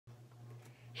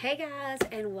Hey guys,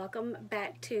 and welcome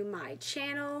back to my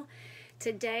channel.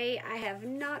 Today I have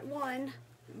not one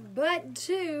but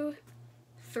two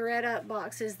ThredUp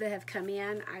boxes that have come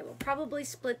in. I will probably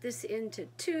split this into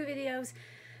two videos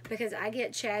because I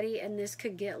get chatty and this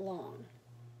could get long.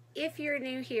 If you're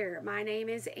new here, my name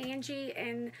is Angie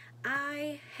and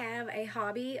I have a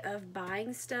hobby of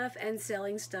buying stuff and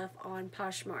selling stuff on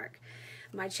Poshmark.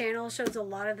 My channel shows a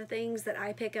lot of the things that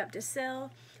I pick up to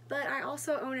sell, but I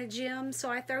also own a gym, so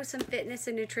I throw some fitness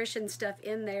and nutrition stuff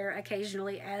in there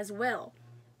occasionally as well.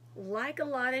 Like a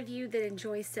lot of you that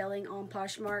enjoy selling on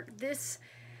Poshmark, this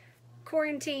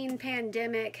quarantine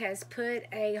pandemic has put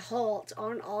a halt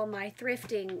on all my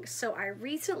thrifting, so I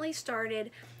recently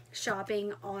started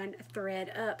shopping on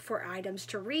ThredUp for items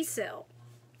to resell.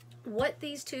 What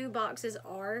these two boxes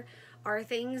are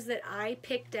things that I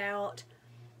picked out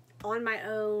on my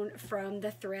own from the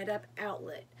ThredUp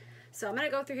outlet. So I'm going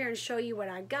to go through here and show you what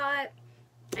I got,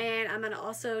 and I'm going to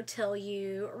also tell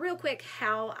you real quick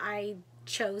how I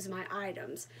chose my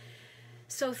items.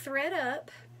 So ThredUp,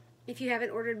 if you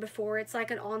haven't ordered before, it's like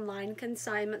an online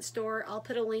consignment store. I'll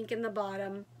put a link in the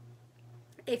bottom.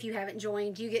 If you haven't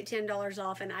joined, you get $10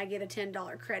 off and I get a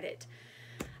 $10 credit.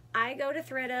 I go to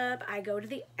ThredUp, I go to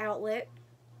the outlet,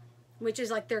 which is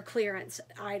like their clearance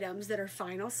items that are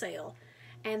final sale.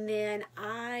 And then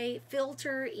I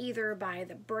filter either by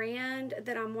the brand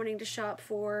that I'm wanting to shop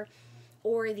for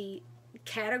or the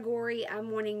category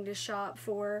I'm wanting to shop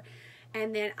for.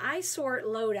 And then I sort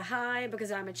low to high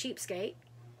because I'm a cheapskate.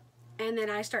 And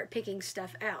then I start picking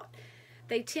stuff out.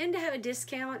 They tend to have a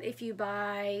discount. If you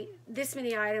buy this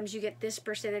many items, you get this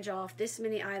percentage off. This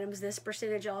many items, this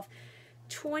percentage off.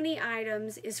 20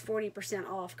 items is 40%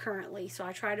 off currently. So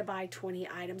I try to buy 20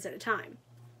 items at a time.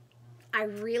 I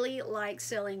really like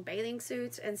selling bathing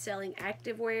suits and selling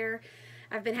activewear.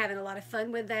 I've been having a lot of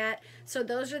fun with that. So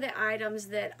those are the items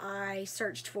that I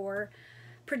searched for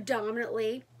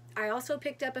predominantly. I also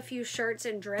picked up a few shirts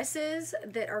and dresses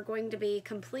that are going to be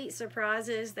complete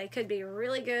surprises. They could be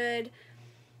really good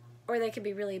or they could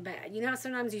be really bad. You know how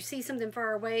sometimes you see something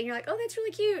far away and you're like, oh, that's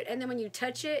really cute. And then when you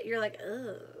touch it, you're like,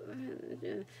 ugh.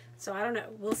 So I don't know.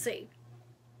 We'll see.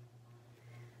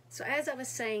 So as I was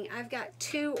saying, I've got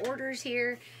two orders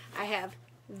here. I have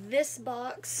this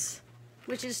box,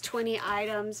 which is 20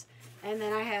 items, and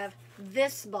then I have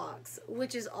this box,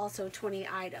 which is also 20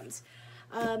 items.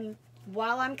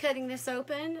 While I'm cutting this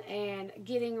open and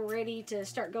getting ready to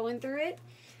start going through it,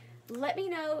 let me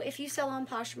know if you sell on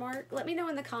Poshmark. Let me know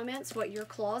in the comments what your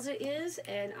closet is,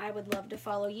 and I would love to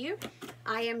follow you.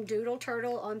 I am Doodle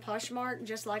Turtle on Poshmark,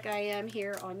 just like I am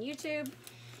here on YouTube.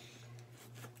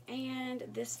 And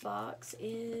this box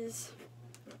is,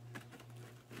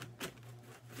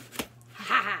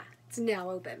 it's now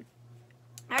open.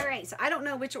 All right, so I don't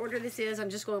know which order this is. I'm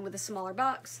just going with a smaller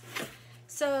box.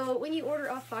 So when you order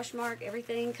off Poshmark,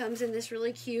 everything comes in this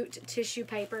really cute tissue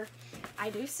paper.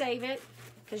 I do save it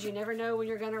because you never know when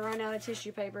you're going to run out of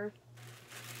tissue paper.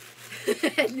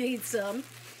 It needs some.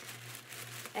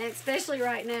 And especially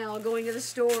right now, going to the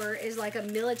store is like a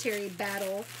military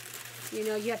battle. You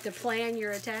know, you have to plan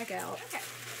your attack out. Okay,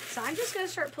 so I'm just going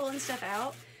to start pulling stuff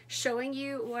out, showing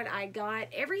you what I got.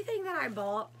 Everything that I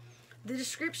bought, the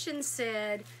description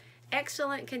said,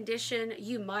 excellent condition,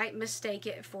 you might mistake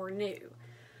it for new.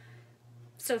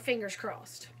 So fingers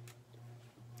crossed.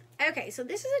 Okay, so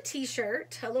this is a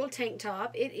t-shirt, a little tank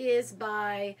top. It is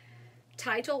by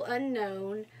Title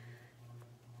Unknown.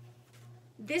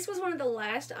 This was one of the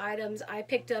last items I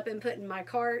picked up and put in my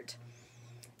cart.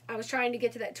 I was trying to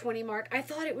get to that 20 mark. I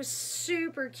thought it was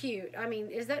super cute. I mean,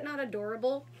 is that not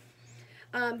adorable?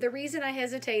 The reason I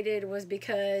hesitated was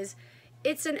because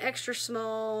it's an extra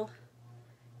small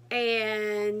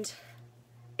and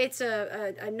it's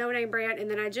a no-name brand, and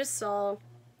then I just saw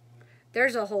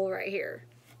there's a hole right here.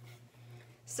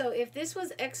 So if this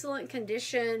was excellent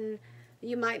condition,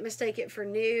 you might mistake it for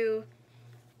new.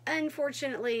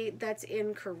 Unfortunately, that's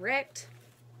incorrect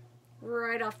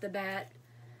right off the bat.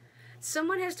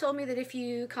 Someone has told me that if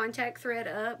you contact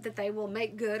ThredUp that they will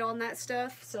make good on that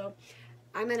stuff. So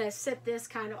I'm going to set this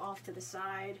kind of off to the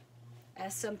side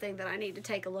as something that I need to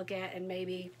take a look at and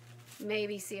maybe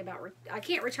see about. I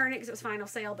can't return it because it was final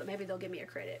sale, but maybe they'll give me a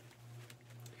credit.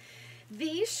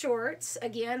 These shorts,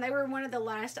 again, they were one of the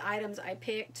last items I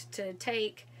picked to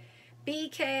take.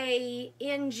 BKNGC.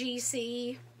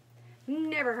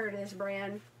 Never heard of this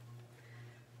brand.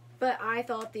 But I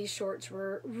thought these shorts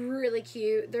were really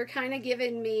cute. They're kind of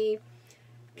giving me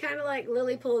kind of like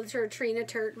Lily Pulitzer, Trina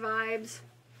Turk vibes.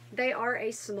 They are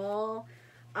a small.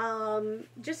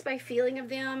 Just by feeling of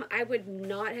them, I would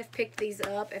not have picked these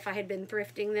up if I had been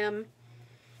thrifting them.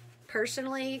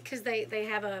 personally, because they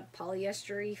have a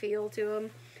polyester-y feel to them.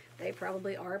 They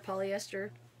probably are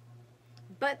polyester.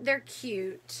 But they're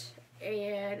cute.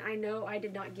 And I know I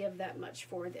did not give that much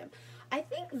for them. I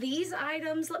think these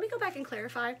items, let me go back and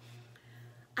clarify.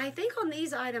 I think on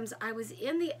these items, I was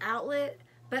in the outlet,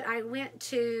 but I went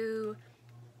to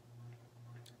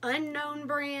unknown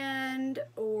brand,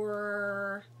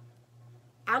 or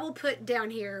I will put down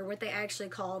here what they actually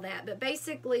call that. But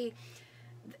basically,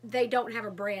 they don't have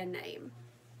a brand name,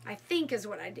 I think is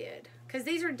what I did. Because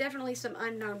these are definitely some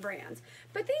unknown brands.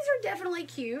 But these are definitely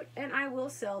cute, and I will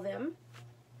sell them.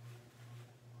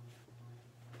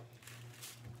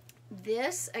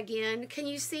 This, again, can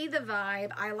you see the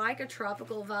vibe? I like a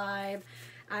tropical vibe.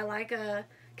 I like a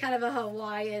kind of a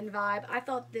Hawaiian vibe. I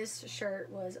thought this shirt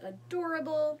was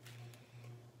adorable.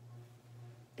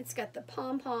 It's got the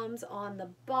pom-poms on the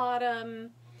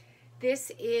bottom. This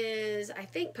is, I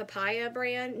think, Papaya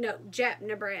brand. No,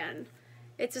 Japna brand.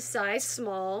 It's a size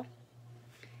small.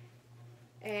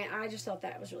 And I just thought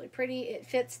that was really pretty. It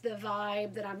fits the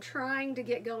vibe that I'm trying to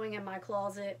get going in my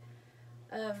closet,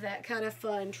 of that kind of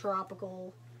fun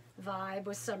tropical vibe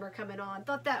with summer coming on.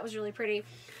 Thought that was really pretty.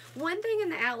 One thing in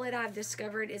the outlet I've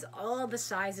discovered is all the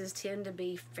sizes tend to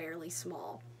be fairly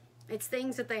small. It's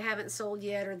things that they haven't sold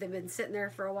yet, or they've been sitting there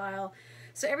for a while.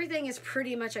 So everything is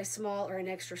pretty much a small or an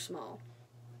extra small.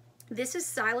 This is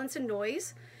Silence and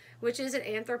Noise, which is an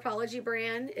Anthropologie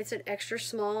brand. It's an extra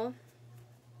small.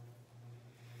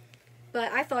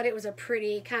 But I thought it was a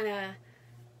pretty kind of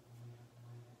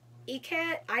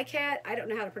icat, I don't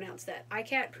know how to pronounce that.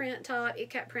 Icat print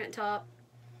top.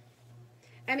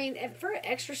 I mean, for an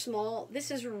extra small,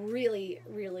 this is really,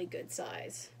 really good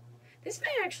size. This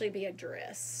may actually be a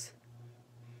dress.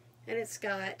 And it's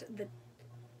got the,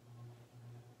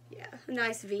 yeah,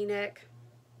 nice V-neck.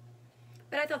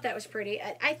 But I thought that was pretty.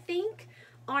 I think,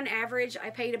 on average,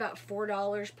 I paid about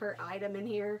 $4 per item in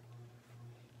here.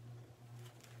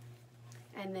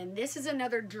 And then this is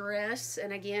another dress,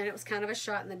 and again, it was kind of a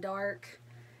shot in the dark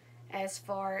as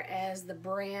far as the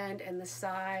brand and the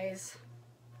size.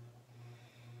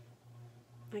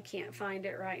 I can't find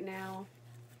it right now.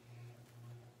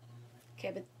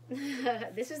 Okay,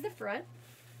 but this is the front.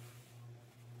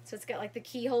 So it's got like the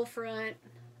keyhole front.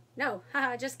 No,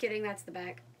 haha, just kidding, that's the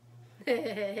back.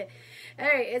 Alright,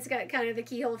 it's got kind of the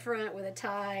keyhole front with a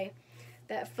tie.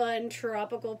 That fun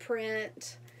tropical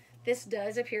print. This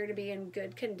does appear to be in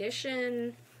good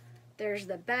condition. There's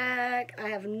the back. I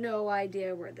have no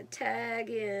idea where the tag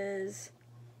is.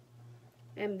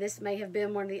 And this may have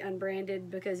been one of the unbranded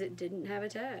because it didn't have a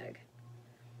tag.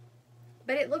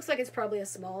 But it looks like it's probably a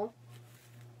small.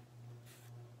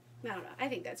 I don't know. I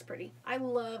think that's pretty. I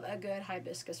love a good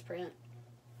hibiscus print.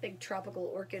 Big tropical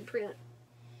orchid print.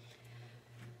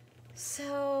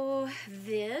 So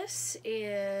this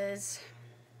is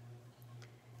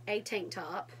a tank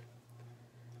top.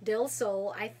 Del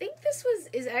Sol. I think this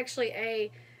is actually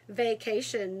a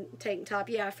vacation tank top.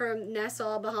 Yeah, from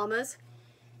Nassau, Bahamas.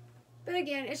 But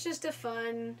again, it's just a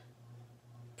fun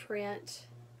print.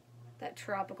 That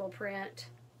tropical print.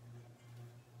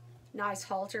 Nice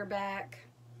halter back.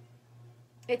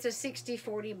 It's a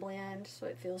 60-40 blend, so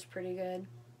it feels pretty good.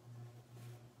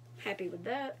 Happy with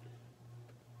that.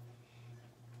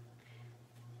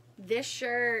 This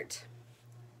shirt,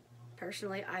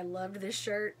 personally, I loved this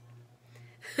shirt.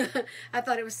 I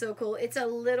thought it was so cool. It's a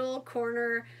little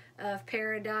corner of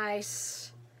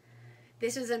paradise.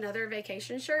 This is another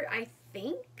vacation shirt, I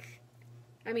think.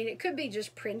 I mean, it could be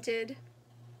just printed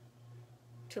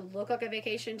to look like a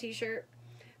vacation t-shirt,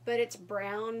 but it's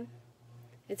brown.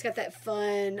 It's got that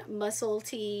fun muscle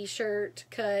t-shirt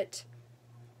cut.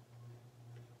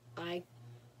 I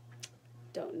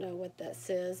don't know what that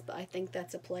says, but I think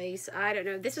that's a place. I don't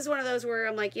know. This is one of those where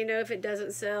I'm like, you know, if it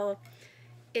doesn't sell,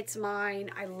 it's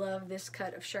mine. I love this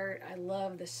cut of shirt. I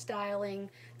love the styling.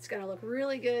 It's going to look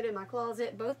really good in my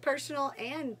closet, both personal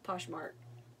and Poshmark.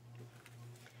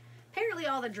 Apparently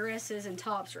all the dresses and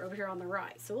tops are over here on the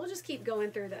right, so we'll just keep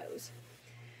going through those.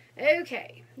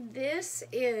 Okay, this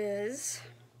is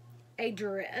a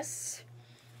dress.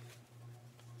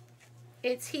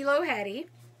 It's Hilo Hattie.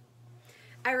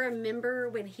 I remember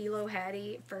when Hilo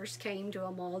Hattie first came to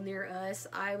a mall near us,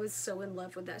 I was so in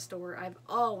love with that store. I've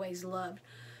always loved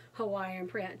Hawaiian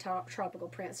print, tropical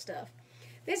print stuff.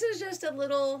 This is just a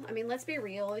little, I mean, let's be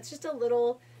real, it's just a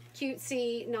little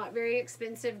cutesy, not very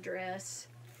expensive dress.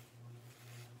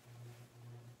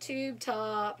 Tube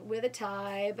top with a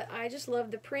tie, but I just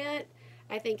love the print.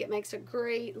 I think it makes a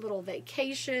great little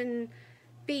vacation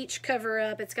beach cover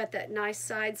up. It's got that nice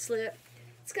side slip.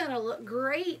 It's gonna look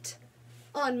great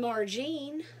on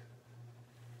Margine.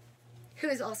 who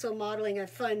is also modeling a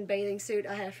fun bathing suit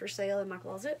I have for sale in my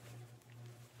closet.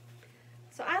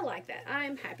 So I like that.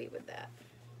 I'm happy with that.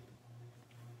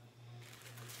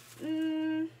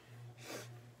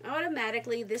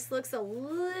 Automatically, this looks a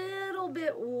little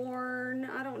bit worn.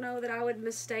 I don't know that I would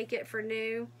mistake it for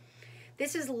new.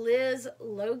 This is Liz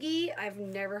Logie. I've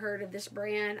never heard of this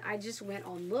brand. I just went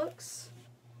on looks.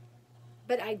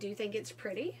 But I do think it's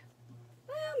pretty.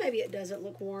 Well, maybe it doesn't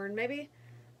look worn. Maybe.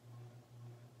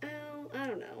 Oh, I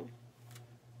don't know.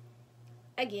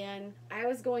 Again, I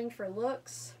was going for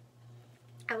looks.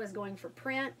 I was going for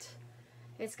print.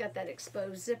 It's got that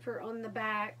exposed zipper on the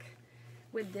back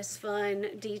with this fun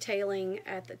detailing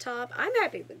at the top. I'm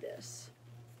happy with this.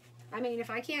 I mean, if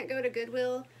I can't go to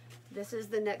Goodwill, this is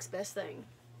the next best thing.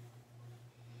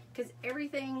 Because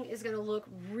everything is going to look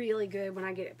really good when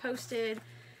I get it posted.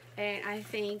 And I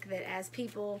think that as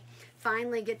people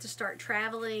finally get to start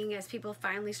traveling, as people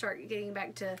finally start getting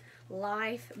back to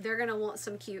life, they're going to want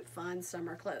some cute, fun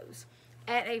summer clothes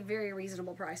at a very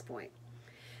reasonable price point.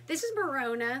 This is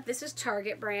Morona. This is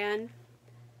Target brand.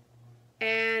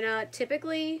 And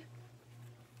typically,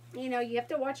 you know, you have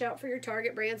to watch out for your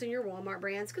Target brands and your Walmart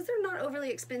brands because they're not overly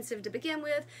expensive to begin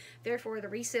with. Therefore, the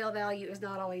resale value is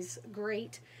not always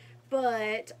great.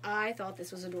 But I thought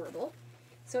this was adorable.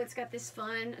 So it's got this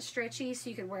fun stretchy, so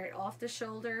you can wear it off the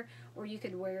shoulder or you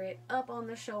could wear it up on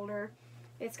the shoulder.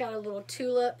 It's got a little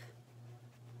tulip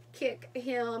kick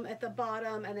hem at the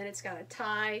bottom, and then it's got a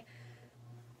tie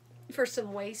for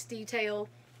some waist detail.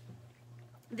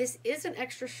 This is an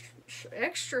extra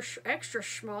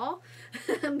small,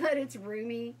 but it's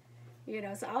roomy, you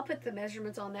know, so I'll put the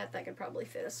measurements on that. That could probably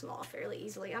fit a small fairly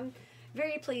easily. I'm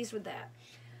very pleased with that.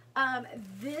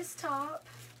 This top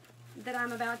that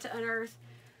I'm about to unearth,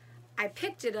 I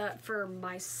picked it up for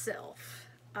myself.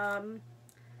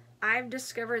 I've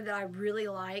discovered that I really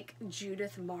like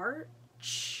Judith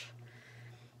March.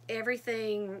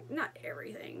 Everything, not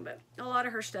everything, but a lot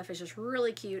of her stuff is just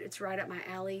really cute. It's right up my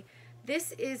alley.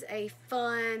 This is a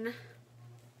fun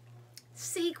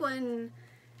sequin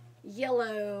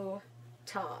yellow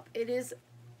top. It is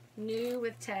new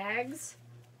with tags.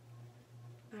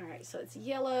 Alright, so it's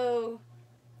yellow.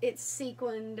 It's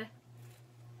sequined.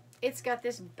 It's got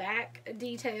this back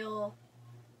detail,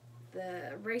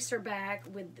 the racer back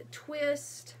with the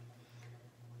twist.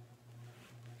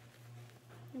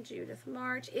 Judith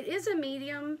March. It is a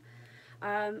medium.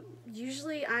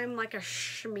 Usually I'm like a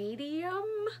medium.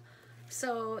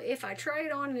 So if I try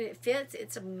it on and it fits,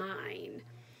 it's mine.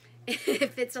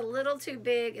 If it's a little too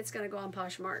big, it's going to go on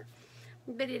Poshmark.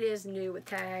 But it is new with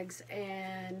tags,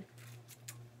 and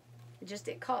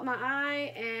it caught my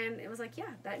eye, and it was like,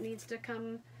 yeah, that needs to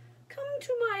come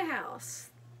to my house.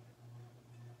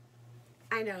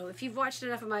 I know, if you've watched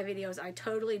enough of my videos, I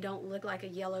totally don't look like a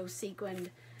yellow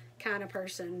sequined kind of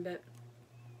person, but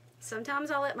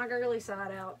sometimes I'll let my girly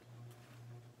side out.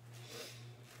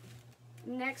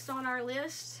 Next on our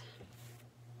list,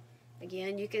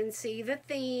 again, you can see the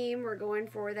theme. We're going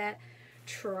for that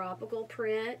tropical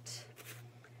print.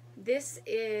 This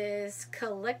is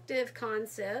Collective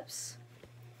Concepts.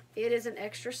 It is an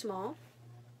extra small,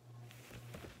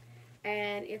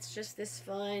 and it's just this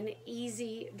fun,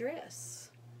 easy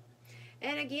dress.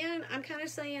 And again, I'm kind of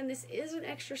saying this is an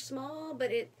extra small,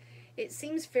 but it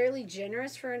seems fairly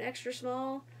generous for an extra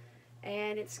small,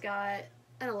 and it's got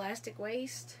an elastic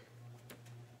waist.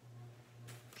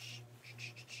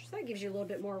 So that gives you a little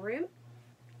bit more room.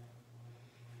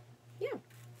 Yeah,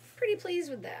 pretty pleased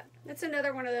with that. That's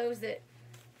another one of those that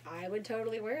I would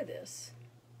totally wear this.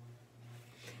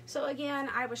 So again,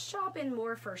 I was shopping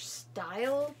more for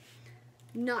style,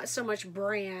 not so much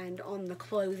brand on the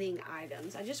clothing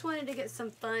items. I just wanted to get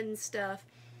some fun stuff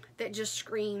that just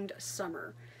screamed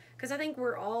summer. Because I think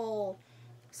we're all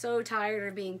so tired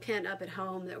of being pent up at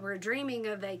home that we're dreaming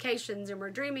of vacations and we're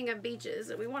dreaming of beaches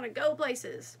and we want to go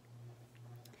places.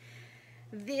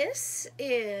 This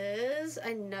is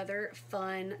another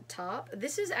fun top.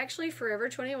 This is actually Forever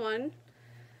 21.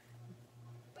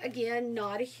 Again,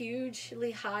 not a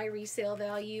hugely high resale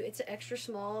value. It's an extra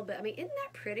small, but I mean, isn't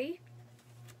that pretty?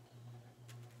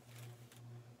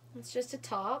 It's just a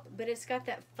top, but it's got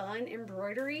that fun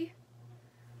embroidery.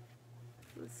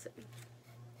 Let's see.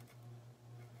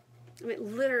 I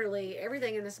mean, literally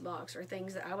everything in this box are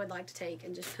things that I would like to take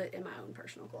and just put in my own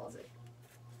personal closet.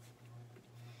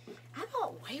 I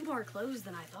bought way more clothes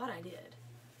than I thought I did.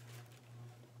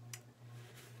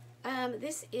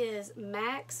 This is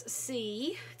Max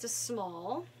C. It's a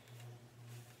small.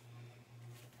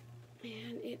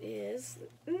 And it is,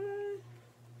 yeah.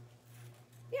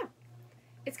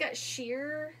 It's got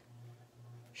sheer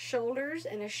shoulders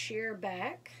and a sheer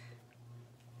back.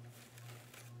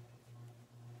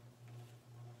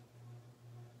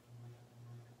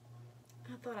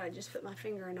 thought I just put my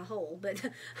finger in a hole, but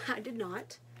I did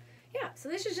not. Yeah, so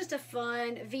this is just a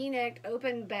fun V-necked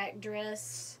open back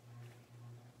dress.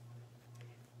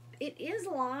 It is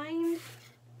lined.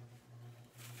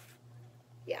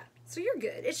 Yeah, so you're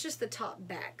good. It's just the top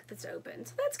back that's open.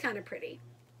 So that's kind of pretty.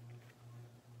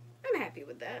 I'm happy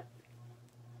with that.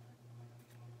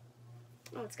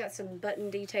 Oh, it's got some button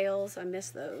details. I miss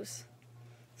those.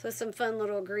 So some fun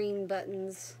little green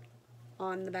buttons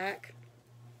on the back.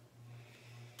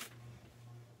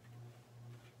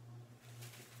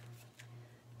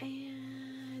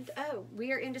 And, oh,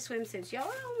 we are into swimsuits. Y'all,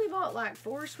 I only bought like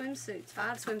 5 swimsuits.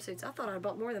 I thought I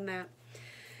bought more than that.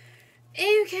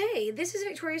 Okay, this is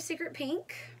Victoria's Secret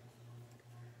Pink.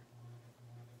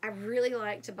 I really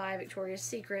like to buy Victoria's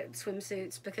Secret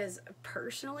swimsuits because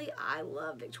personally I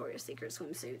love Victoria's Secret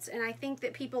swimsuits, and I think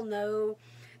that people know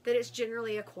that it's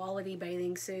generally a quality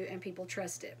bathing suit and people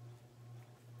trust it.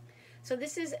 So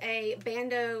this is a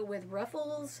bandeau with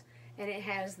ruffles, and it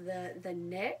has the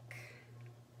neck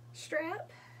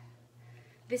strap.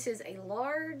 This is a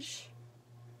large,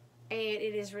 and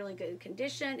it is really good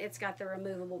condition. It's got the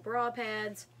removable bra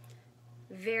pads.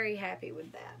 Very happy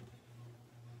with that.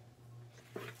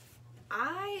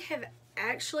 I have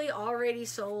actually already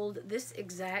sold this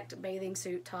exact bathing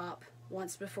suit top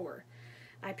once before.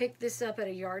 I picked this up at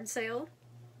a yard sale,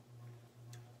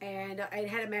 and it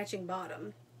had a matching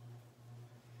bottom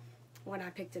when I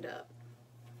picked it up.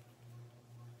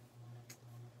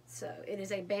 So it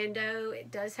is a bandeau.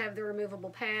 It does have the removable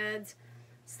pads.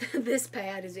 This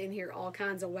pad is in here all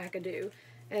kinds of wackadoo,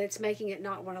 and it's making it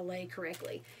not want to lay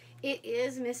correctly. It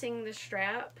is missing the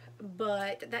strap,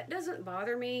 but that doesn't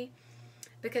bother me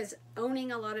because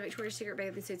owning a lot of Victoria's Secret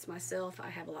bathing suits myself, I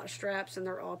have a lot of straps and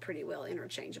they're all pretty well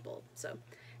interchangeable. So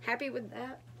happy with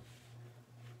that.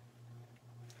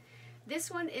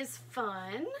 This one is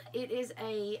fun. It is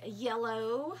a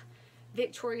yellow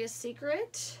Victoria's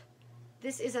Secret.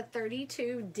 This is a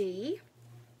 32D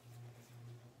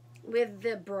with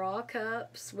the bra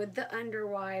cups, with the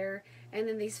underwire, and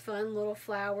then these fun little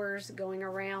flowers going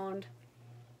around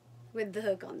with the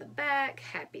hook on the back.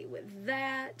 Happy with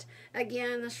that.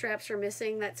 Again, the straps are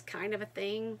missing. That's kind of a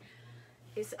thing.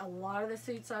 It's a lot of the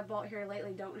suits I've bought here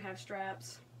lately don't have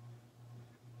straps.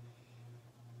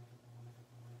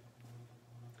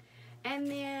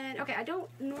 And then, okay, I don't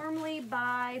normally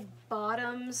buy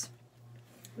bottoms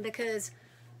because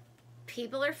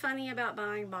people are funny about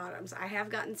buying bottoms. I have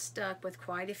gotten stuck with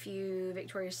quite a few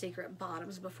Victoria's Secret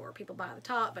bottoms before. People buy the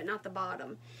top, but not the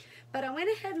bottom. But I went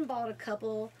ahead and bought a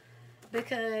couple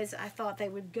because I thought they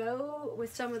would go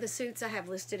with some of the suits I have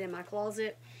listed in my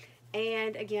closet.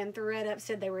 And again, ThredUp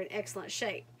said they were in excellent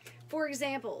shape. For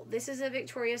example, this is a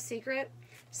Victoria's Secret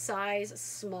size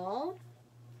small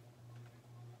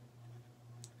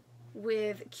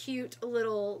with cute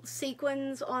little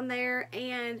sequins on there,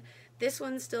 and this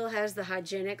one still has the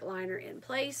hygienic liner in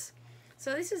place.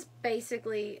 So this is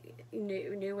basically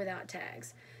new without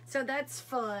tags. So that's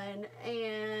fun,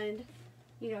 and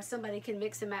you know, somebody can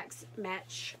mix and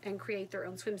match and create their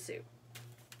own swimsuit.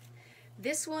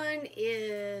 This one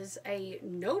is a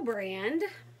no brand,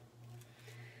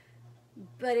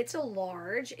 but it's a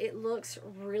large. It looks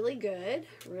really good,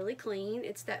 really clean.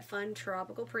 It's that fun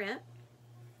tropical print.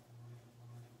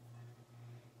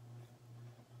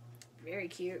 Very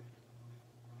cute.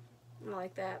 I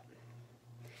like that.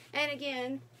 And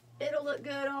again, it'll look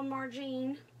good on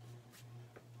Margine.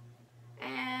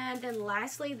 And then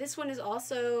lastly, this one is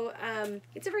also,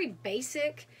 it's a very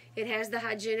basic. It has the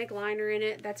hygienic liner in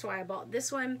it. That's why I bought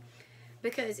this one,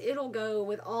 because it'll go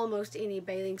with almost any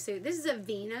bathing suit. This is a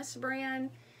Venus brand,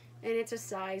 and it's a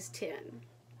size 10.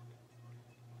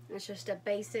 It's just a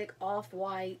basic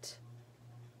off-white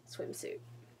swimsuit.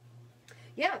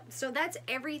 Yeah, so that's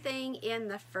everything in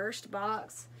the first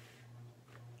box.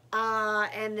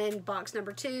 And then box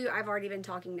number 2, I've already been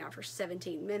talking now for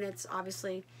 17 minutes.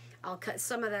 Obviously, I'll cut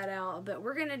some of that out, but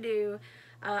we're going to do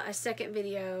a second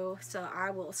video, so I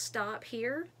will stop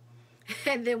here,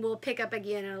 and then we'll pick up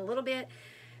again in a little bit.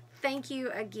 Thank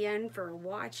you again for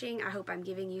watching. I hope I'm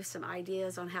giving you some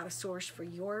ideas on how to source for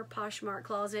your Poshmark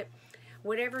closet.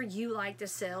 Whatever you like to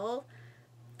sell,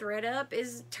 ThredUp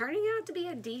is turning out to be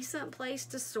a decent place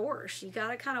to source. You got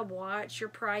to kind of watch your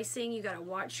pricing. You got to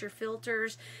watch your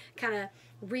filters, kind of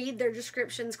read their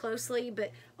descriptions closely,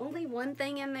 but only one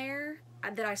thing in there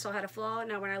that I saw had a flaw.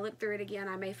 Now, when I look through it again,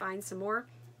 I may find some more,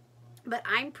 but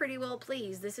I'm pretty well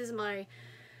pleased. This is my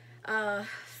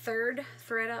third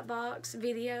ThredUp box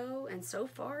video, and so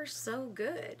far, so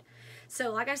good. So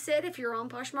like I said, if you're on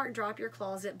Poshmark, drop your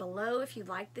closet below. If you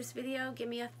like this video, give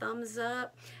me a thumbs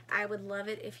up. I would love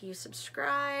it if you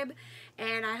subscribe.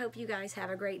 And I hope you guys have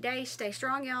a great day. Stay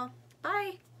strong, y'all.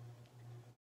 Bye.